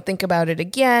 I don't think about it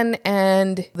again.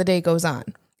 And the day goes on.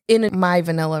 In my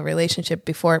vanilla relationship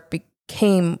before it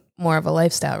became more of a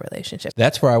lifestyle relationship.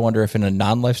 That's where I wonder if in a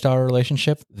non-lifestyle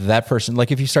relationship, that person,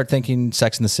 like if you start thinking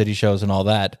Sex and the City shows and all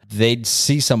that, they'd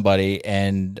see somebody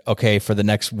and, okay, for the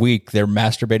next week, they're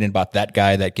masturbating about that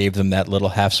guy that gave them that little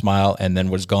half smile and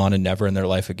then was gone and never in their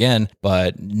life again.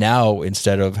 But now,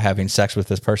 instead of having sex with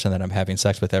this person that I'm having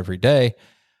sex with every day,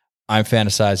 I'm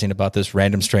fantasizing about this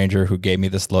random stranger who gave me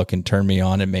this look and turned me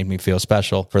on and made me feel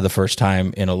special for the first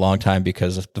time in a long time,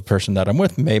 because the person that I'm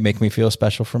with may make me feel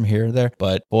special from here or there.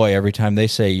 But boy, every time they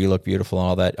say you look beautiful and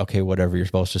all that, okay, whatever, you're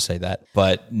supposed to say that.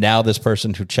 But now this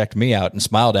person who checked me out and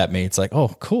smiled at me, it's like, oh,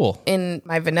 cool. In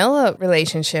my vanilla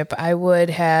relationship, I would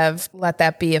have let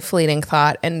that be a fleeting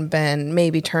thought and been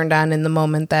maybe turned on in the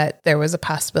moment that there was a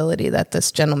possibility that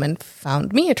this gentleman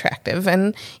found me attractive,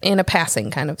 and in a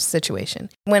passing kind of situation.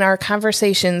 When our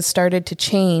conversations started to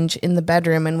change in the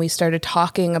bedroom and we started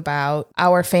talking about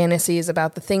our fantasies,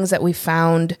 about the things that we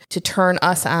found to turn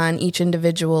us on each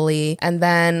individually, and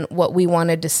then what we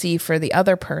wanted to see for the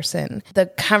other person, the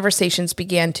conversations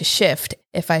began to shift.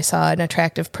 if I saw an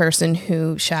attractive person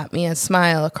who shot me a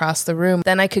smile across the room,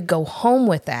 then I could go home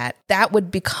with that. That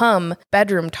would become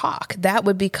bedroom talk. That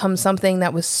would become something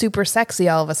that was super sexy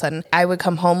all of a sudden. I would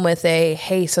come home with a,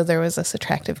 hey, so there was this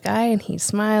attractive guy and he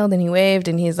smiled and he waved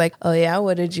and he's like, oh yeah,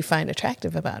 what did you find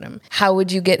attractive about him? How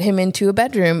would you get him into a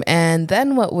bedroom? And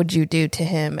then what would you do to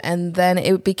him? And then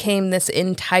it became this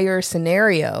entire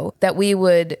scenario that we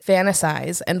would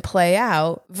fantasize and play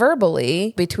out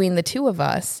verbally between the two of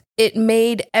us. It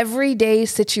made everyday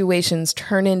situations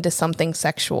turn into something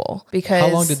sexual because... How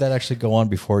long did that actually go on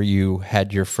before you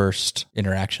had your first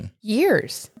interaction?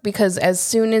 Years. Because as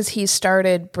soon as he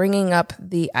started bringing up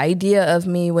the idea of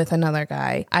me with another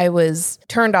guy, I was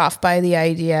turned off by the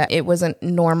idea. It wasn't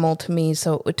normal to me.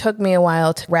 So it took me a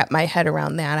while to wrap my head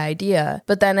around that idea.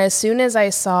 But then as soon as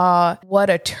I saw what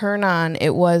a turn on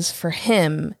it was for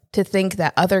him to think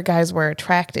that other guys were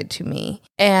attracted to me.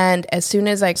 And as soon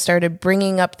as I started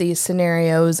bringing up these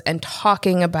scenarios and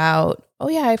talking about, oh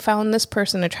yeah, I found this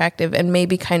person attractive and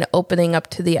maybe kind of opening up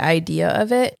to the idea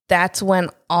of it, that's when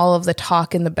all of the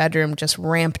talk in the bedroom just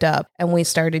ramped up and we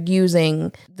started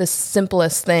using the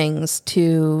simplest things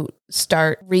to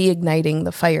start reigniting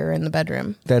the fire in the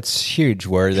bedroom. That's huge,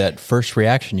 where that first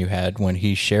reaction you had when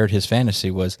he shared his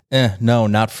fantasy was, no,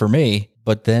 not for me.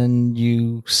 But then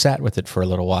you sat with it for a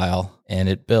little while and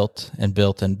it built and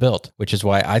built and built, which is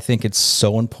why I think it's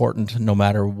so important no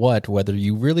matter what, whether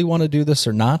you really want to do this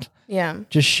or not. Yeah.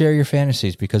 Just share your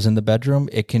fantasies because in the bedroom,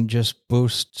 it can just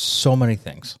boost so many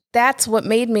things. That's what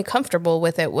made me comfortable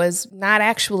with it, was not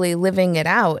actually living it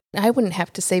out. I wouldn't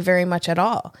have to say very much at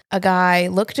all. A guy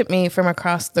looked at me from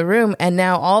across the room and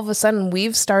now all of a sudden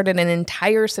we've started an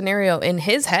entire scenario in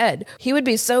his head. He would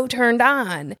be so turned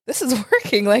on. This is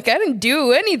working. Like I didn't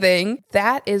do anything.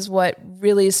 That is what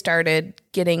really started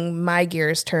getting my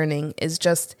gears turning, is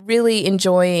just really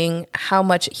enjoying how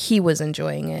much he was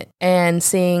enjoying it and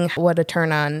seeing what a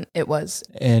turn on it was.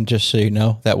 And just so you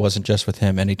know, that wasn't just with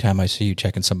him. Anytime I see you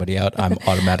checking somebody out, I'm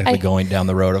automatically going down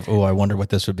the road of, oh, I wonder what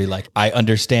this would be like. I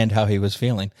understand how he was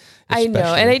feeling. I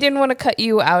know. And I didn't want to cut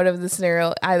you out of the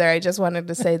scenario either. I just wanted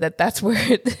to say that that's where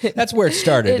it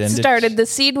started. The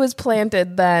seed was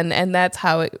planted then, and that's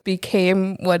how it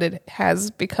became what it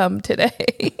has become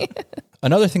today.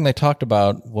 Another thing they talked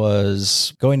about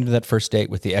was going into that first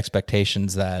date with the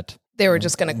expectations that they were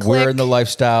just going to click. We're in the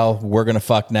lifestyle. We're going to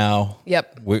fuck now.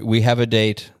 Yep. We have a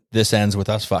date. This ends with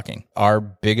us fucking. Our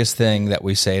biggest thing that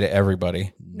we say to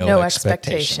everybody, no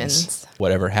expectations.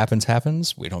 Whatever happens,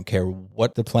 happens. We don't care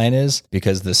what the plan is,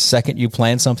 because the second you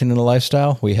plan something in the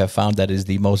lifestyle, we have found that is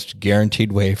the most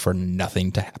guaranteed way for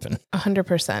nothing to happen.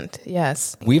 100%.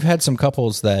 Yes. We've had some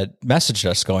couples that messaged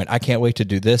us going, I can't wait to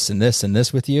do this and this and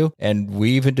this with you. And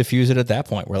we even diffuse it at that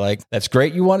point. We're like, that's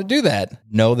great. You want to do that.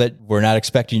 Know that we're not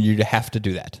expecting you to have to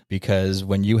do that, because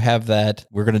when you have that,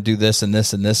 we're going to do this and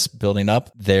this and this building up,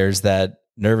 there's that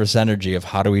nervous energy of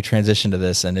how do we transition to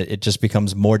this, and it just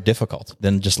becomes more difficult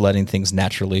than just letting things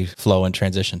naturally flow and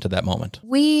transition to that moment.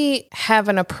 We have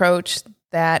an approach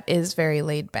that is very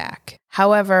laid back.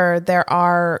 However, there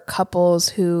are couples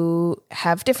who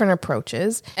have different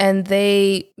approaches, and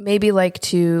they maybe like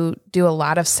to do a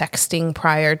lot of sexting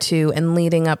prior to and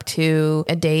leading up to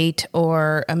a date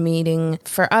or a meeting.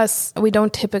 For us, we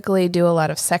don't typically do a lot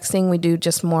of sexting. We do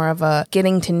just more of a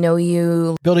getting to know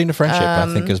you. Building a friendship,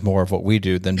 I think, is more of what we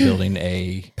do than building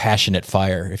a passionate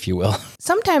fire, if you will.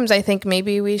 Sometimes I think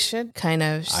maybe we should kind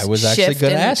of I was actually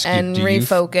going to ask you, and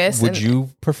refocus. Would you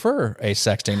prefer a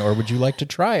sexting, or would you like to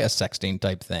try a sexting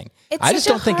type thing? I just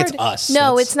don't think it's us.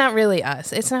 No, it's not really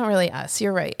us. It's not really us.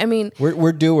 You're right. I mean,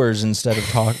 we're doers instead of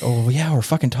talk. Oh yeah, we're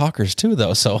fucking talkers too,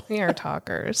 though. So we are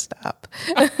talkers. Stop.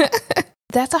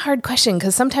 That's a hard question,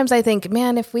 because sometimes I think,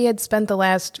 man, if we had spent the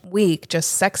last week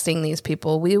just sexting these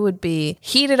people, we would be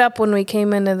heated up when we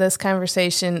came into this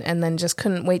conversation and then just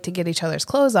couldn't wait to get each other's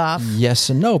clothes off. Yes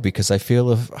and no, because I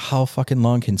feel how fucking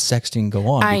long can sexting go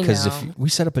on? Because if we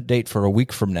set up a date for a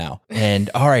week from now and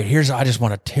all right, I just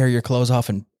want to tear your clothes off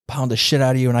and pound the shit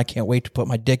out of you, and I can't wait to put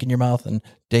my dick in your mouth. And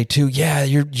day 2, yeah,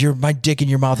 my dick in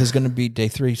your mouth is going to be day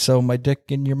 3. So my dick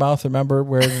in your mouth, remember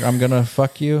where I'm going to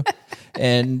fuck you?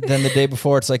 And then the day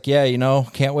before, it's like, yeah,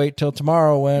 can't wait till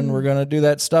tomorrow when we're going to do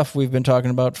that stuff we've been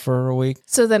talking about for a week.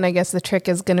 So then I guess the trick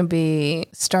is going to be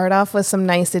start off with some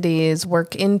niceties,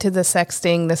 work into the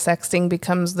sexting. The sexting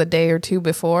becomes the day or 2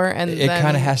 before. And it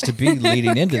kind of has to be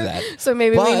leading into that. So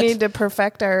maybe we need to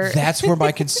perfect our... That's where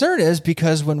my concern is,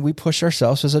 because when we push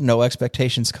ourselves as a no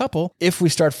expectations couple, if we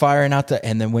start firing out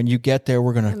and then when you get there,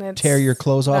 we're going to tear your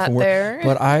clothes off.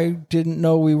 But I didn't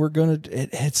know we were going to...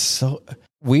 It's so...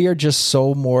 We are just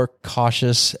so more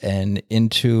cautious and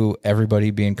into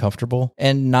everybody being comfortable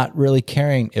and not really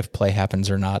caring if play happens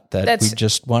or not, that we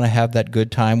just want to have that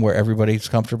good time where everybody's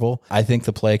comfortable. I think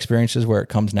the play experience is where it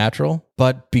comes natural.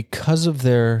 But because of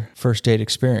their first date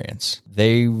experience,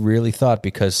 they really thought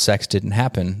because sex didn't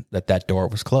happen that door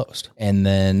was closed. And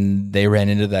then they ran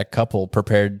into that couple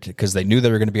prepared because they knew they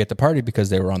were going to be at the party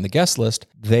because they were on the guest list.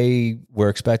 They were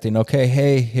expecting, okay,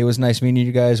 hey, it was nice meeting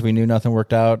you guys. We knew nothing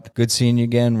worked out. Good seeing you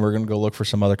again. We're going to go look for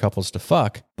some other couples to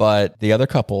fuck. But the other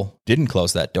couple didn't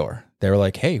close that door. They were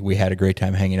like, hey, we had a great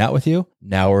time hanging out with you.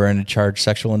 Now we're in a charged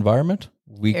sexual environment.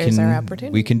 Here's our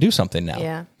opportunity. We can do something now.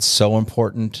 Yeah. It's so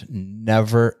important.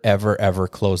 Never, ever, ever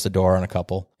close the door on a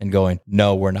couple and going,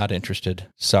 no, we're not interested.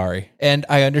 Sorry. And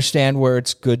I understand where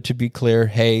it's good to be clear,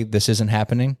 hey, this isn't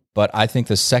happening. But I think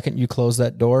the second you close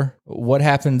that door, what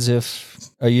happens if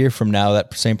a year from now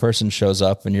that same person shows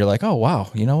up and you're like, oh, wow,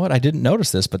 you know what? I didn't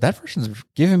notice this, but that person's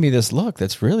giving me this look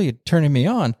that's really turning me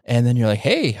on. And then you're like,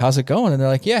 hey, how's it going? And they're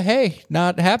like, yeah, hey,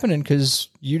 not happening because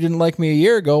you didn't like me a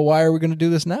year ago. Why are we going to do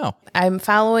this now? I'm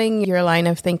following your line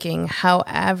of thinking.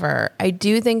 However, I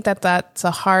do think that that's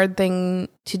a hard thing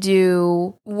to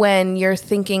do when you're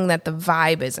thinking that the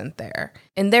vibe isn't there.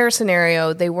 In their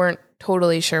scenario, they weren't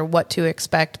totally sure what to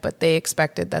expect, but they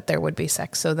expected that there would be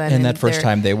sex. So then, and that first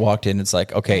time they walked in, it's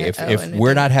like, okay, if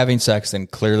we're not having sex, then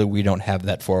clearly we don't have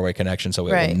that four-way connection, so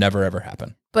it will never ever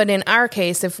happen. But in our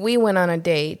case, if we went on a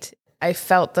date, I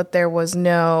felt that there was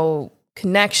no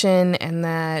connection and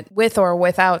that with or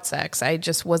without sex, I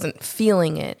just wasn't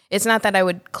feeling it. It's not that I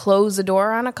would close the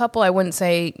door on a couple. I wouldn't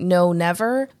say no,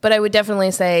 never, but I would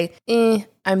definitely say,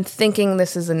 I'm thinking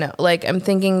this is a no. Like, I'm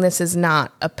thinking this is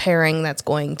not a pairing that's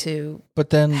going to But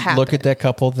then happen. Look at that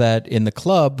couple that in the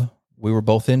club we were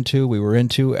both into,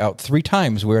 out 3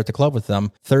 times. We were at the club with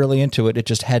them, thoroughly into it. It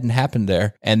just hadn't happened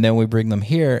there. And then we bring them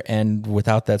here, and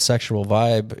without that sexual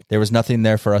vibe, there was nothing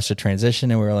there for us to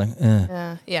transition. And we were like,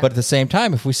 yeah. But at the same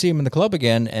time, if we see them in the club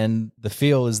again and the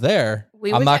feel is there,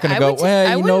 I'm not going to go,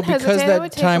 because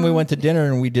that time we went to dinner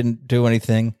and we didn't do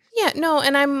anything. Yeah, no,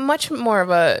 and I'm much more of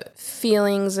a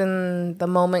feelings in the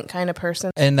moment kind of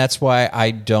person. And that's why I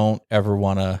don't ever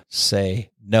want to say,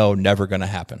 no, never going to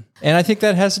happen. And I think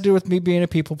that has to do with me being a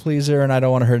people pleaser and I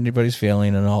don't want to hurt anybody's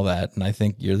feeling and all that. And I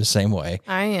think you're the same way.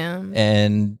 I am.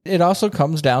 And it also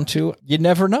comes down to you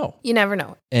never know. You never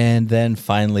know. And then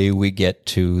finally we get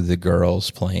to the girls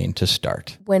playing to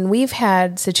start. When we've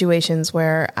had situations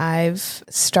where I've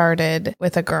started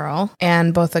with a girl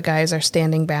and both the guys are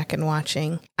standing back and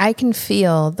watching, I can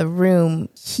feel the room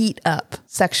heat up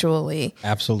sexually.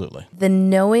 Absolutely. The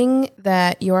knowing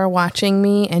that you're watching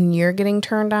me and you're getting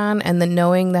turned on, and the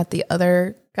knowing that the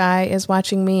other guy is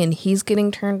watching me and he's getting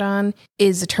turned on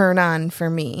is a turn on for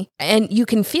me. And you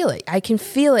can feel it. I can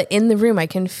feel it in the room. I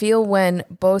can feel when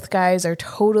both guys are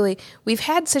totally... We've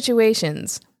had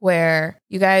situations where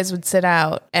you guys would sit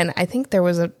out, and I think there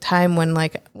was a time when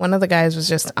like one of the guys was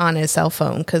just on his cell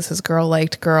phone because his girl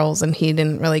liked girls and he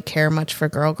didn't really care much for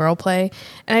girl play.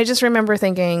 And I just remember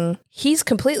thinking, he's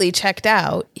completely checked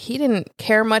out. He didn't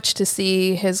care much to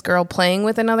see his girl playing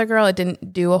with another girl. It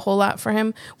didn't do a whole lot for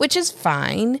him, which is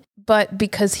fine. But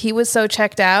because he was so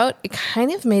checked out, it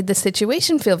kind of made the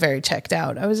situation feel very checked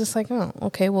out. I was just like, oh,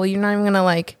 okay, well, you're not even going to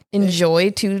like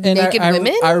enjoy two naked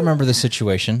women? I remember the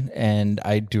situation, and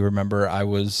I do remember I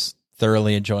was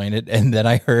thoroughly enjoying it. And then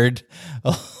I heard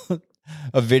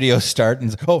a video start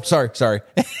and, oh, sorry.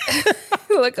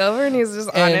 Look over and he's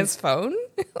just on his phone.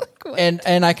 Like,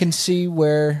 and I can see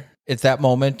where at that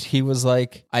moment he was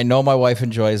like, I know my wife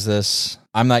enjoys this.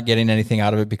 I'm not getting anything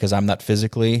out of it because I'm not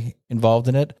physically involved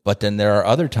in it. But then there are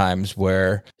other times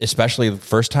where, especially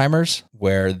first timers,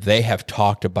 where they have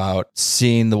talked about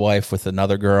seeing the wife with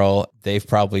another girl. They've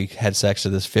probably had sex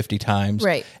with this 50 times.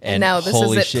 Right. And now this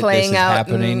holy is it shit, playing this is out.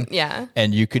 happening.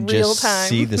 And you could Real just time.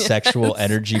 see the sexual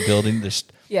energy building.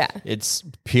 Yeah. It's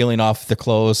peeling off the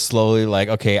clothes slowly. Like,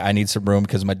 okay, I need some room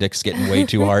because my dick's getting way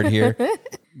too hard here.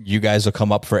 You guys will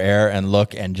come up for air and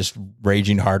look, and just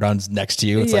raging hard-ons next to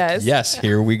you. It's like, yes,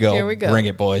 here we go. Bring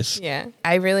it, boys. Yeah.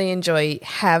 I really enjoy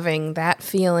having that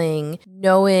feeling,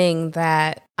 knowing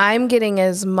that I'm getting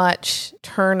as much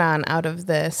turn on out of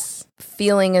this,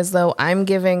 feeling as though I'm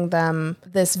giving them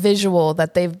this visual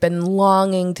that they've been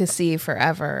longing to see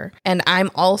forever. And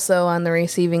I'm also on the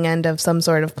receiving end of some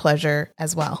sort of pleasure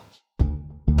as well.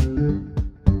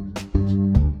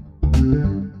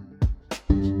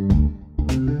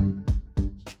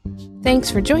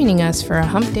 Thanks for joining us for a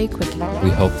Hump Day Quickie.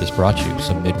 We hope this brought you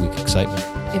some midweek excitement.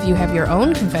 If you have your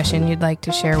own confession you'd like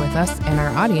to share with us and our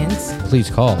audience, please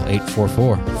call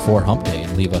 844-4HUMP-DAY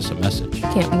and leave us a message.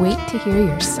 Can't wait to hear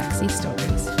your sexy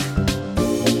stories.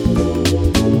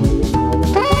 you.